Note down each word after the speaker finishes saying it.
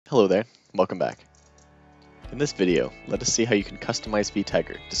Hello there, welcome back. In this video, let us see how you can customize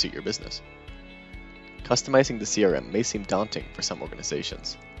Vtiger to suit your business. Customizing the CRM may seem daunting for some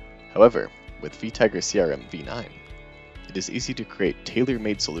organizations. However, with Vtiger CRM V9, it is easy to create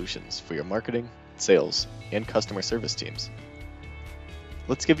tailor-made solutions for your marketing, sales, and customer service teams.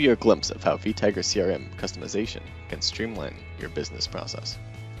 Let's give you a glimpse of how Vtiger CRM customization can streamline your business process.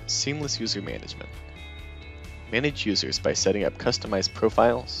 Seamless user management. Manage users by setting up customized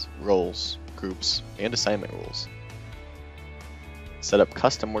profiles, roles, groups, and assignment rules. Set up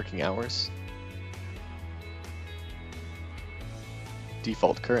custom working hours.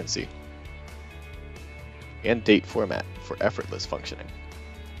 Default currency. And date format for effortless functioning.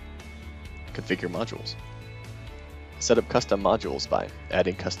 Configure modules. Set up custom modules by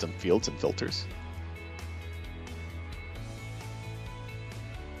adding custom fields and filters.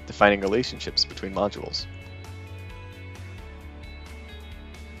 Defining relationships between modules.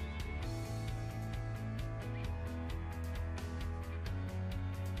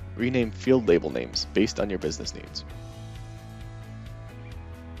 Rename field label names based on your business needs.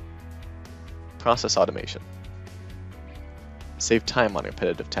 Process automation. Save time on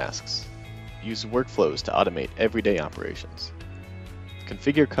repetitive tasks. Use workflows to automate everyday operations.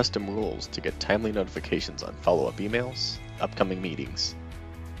 Configure custom rules to get timely notifications on follow-up emails, upcoming meetings,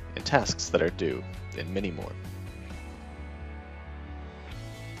 and tasks that are due, and many more.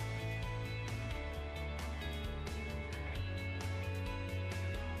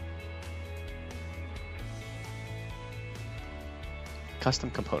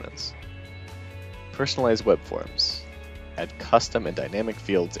 Custom components. Personalize web forms. Add custom and dynamic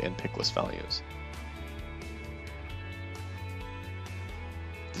fields and pick list values.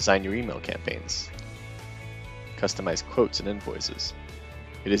 Design your email campaigns. Customize quotes and invoices.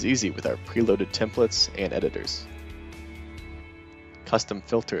 It is easy with our preloaded templates and editors. Custom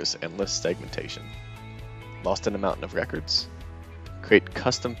filters and list segmentation. Lost in a mountain of records? Create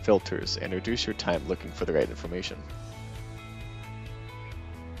custom filters and reduce your time looking for the right information.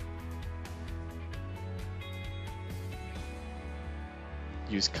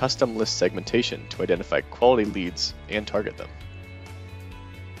 Use custom list segmentation to identify quality leads and target them.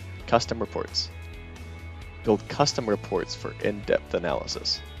 Custom reports. Build custom reports for in-depth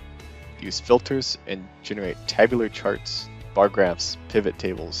analysis. Use filters and generate tabular charts, bar graphs, pivot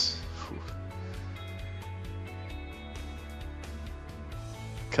tables.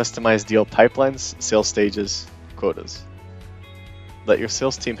 Customize deal pipelines, sales stages, quotas. Let your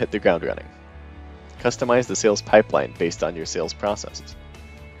sales team hit the ground running. Customize the sales pipeline based on your sales processes.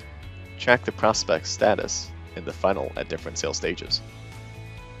 Track the prospect's status and the funnel at different sales stages.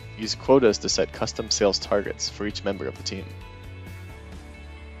 Use quotas to set custom sales targets for each member of the team.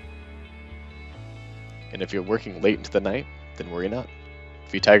 And if you're working late into the night, then worry not.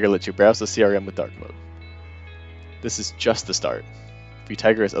 Vtiger lets you browse the CRM with dark mode. This is just the start.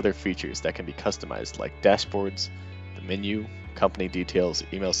 Vtiger has other features that can be customized like dashboards, the menu, company details,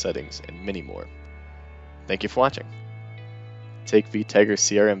 email settings, and many more. Thank you for watching. Take Vtiger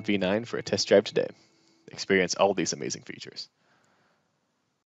CRM V9 for a test drive today. Experience all these amazing features.